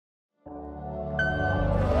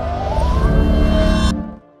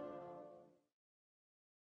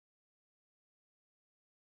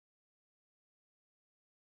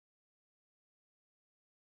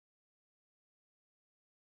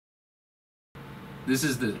This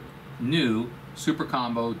is the new Super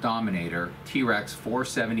Combo Dominator T-Rex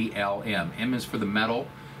 470LM. M is for the metal.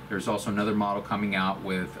 There's also another model coming out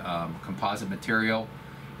with composite material.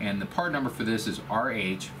 And the part number for this is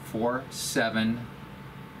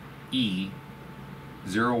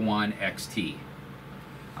RH47E01XT.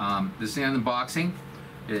 This is the unboxing.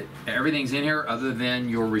 Everything's in here other than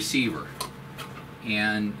your receiver.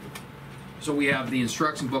 And so we have the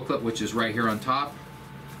instruction booklet, which is right here on top.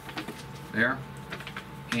 There.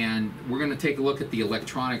 And we're going to take a look at the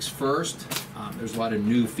electronics first. There's a lot of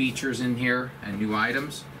new features in here and new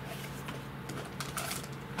items.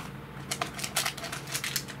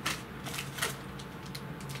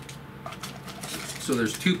 So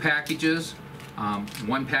there's two packages.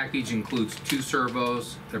 One package includes two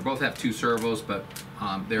servos. They both have two servos, but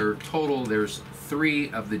there's 3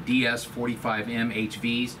 of the DS45M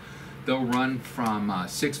HVs. They'll run from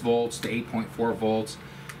 6 volts to 8.4 volts,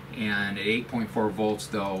 and at 8.4 volts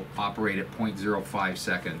they'll operate at 0.05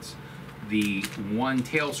 seconds. The one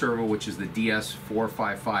tail servo, which is the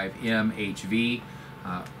DS455M HV,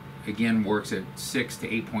 again works at 6 to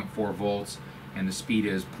 8.4 volts, and the speed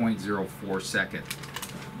is 0.04 seconds.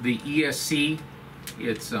 The ESC,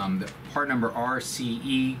 it's the part number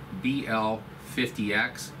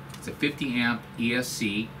RCEBL50X. It's a 50 amp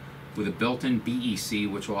ESC with a built-in BEC,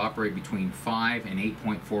 which will operate between 5 and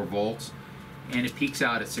 8.4 volts, and it peaks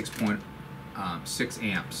out at 6.6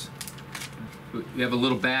 amps. We have a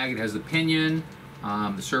little bag. It has the pinion,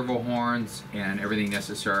 the servo horns, and everything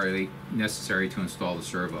necessary to install the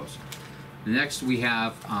servos. Next, we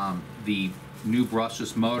have the new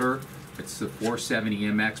brushless motor. It's the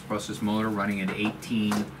 470MX brushless motor running at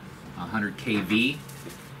 1800 kV.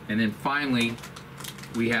 And then finally,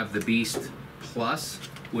 we have the Beast Plus,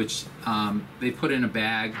 which they put in a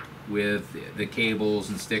bag with the cables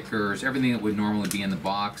and stickers, everything that would normally be in the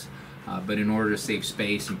box. But in order to save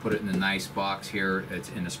space and put it in a nice box here, it's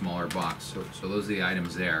in a smaller box. So those are the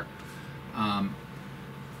items there.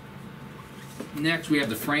 Next, we have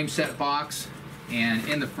the frame set box. And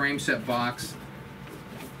in the frame set box,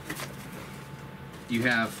 you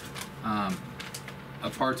have a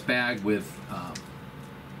parts bag with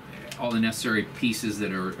all the necessary pieces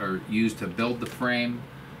that are used to build the frame.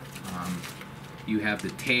 You have the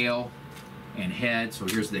tail and head. So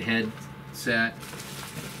here's the head set,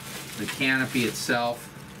 the canopy itself,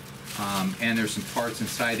 and there's some parts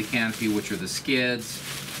inside the canopy, which are the skids,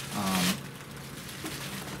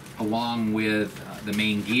 along with the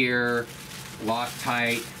main gear,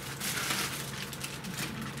 Loctite,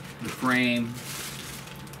 the frame,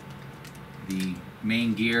 the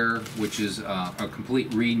main gear, which is a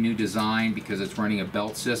complete new design because it's running a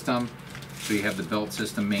belt system. So you have the belt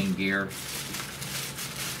system main gear.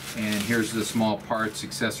 And here's the small parts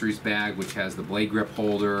accessories bag, which has the blade grip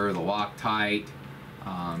holder, the Loctite,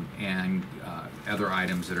 and other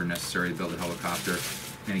items that are necessary to build a helicopter.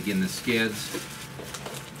 And again, the skids,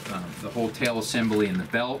 the whole tail assembly, and the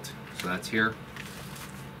belt. So that's here.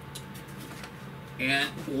 And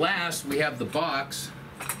last, we have the box,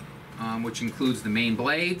 which includes the main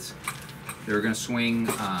blades. They're going to swing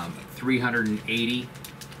 380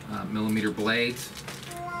 millimeter blades.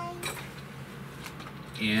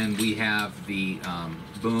 And we have the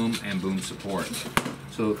boom and boom support.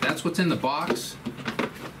 So that's what's in the box.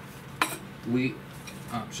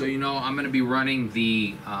 So you know, I'm going to be running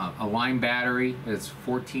the Align battery. It's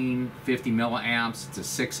 1450 milliamps. It's a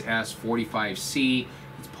 6S45C.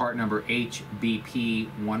 It's part number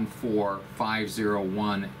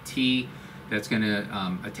HBP14501T. That's going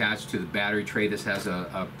to attach to the battery tray. This has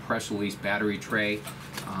a press release battery tray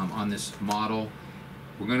on this model.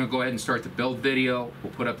 We're going to go ahead and start the build video.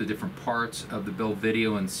 We'll put up the different parts of the build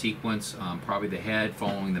video in sequence, probably the head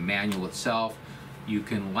following the manual itself. You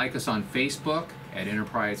can like us on Facebook at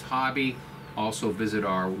Enterprise Hobby. Also visit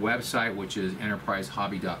our website, which is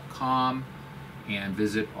enterprisehobby.com, and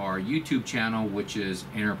visit our YouTube channel, which is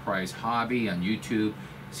Enterprise Hobby on YouTube.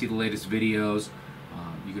 See the latest videos.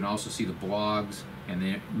 You can also see the blogs and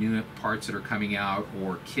the new parts that are coming out,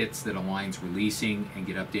 or kits that Align's releasing, and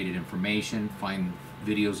get updated information. Find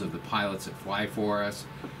videos of the pilots that fly for us.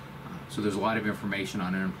 So there's a lot of information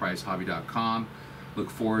on enterprisehobby.com. Look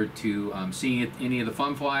forward to seeing any of the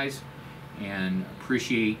fun flies, and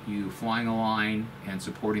appreciate you flying Align and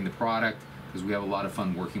supporting the product, because we have a lot of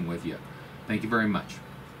fun working with you. Thank you very much.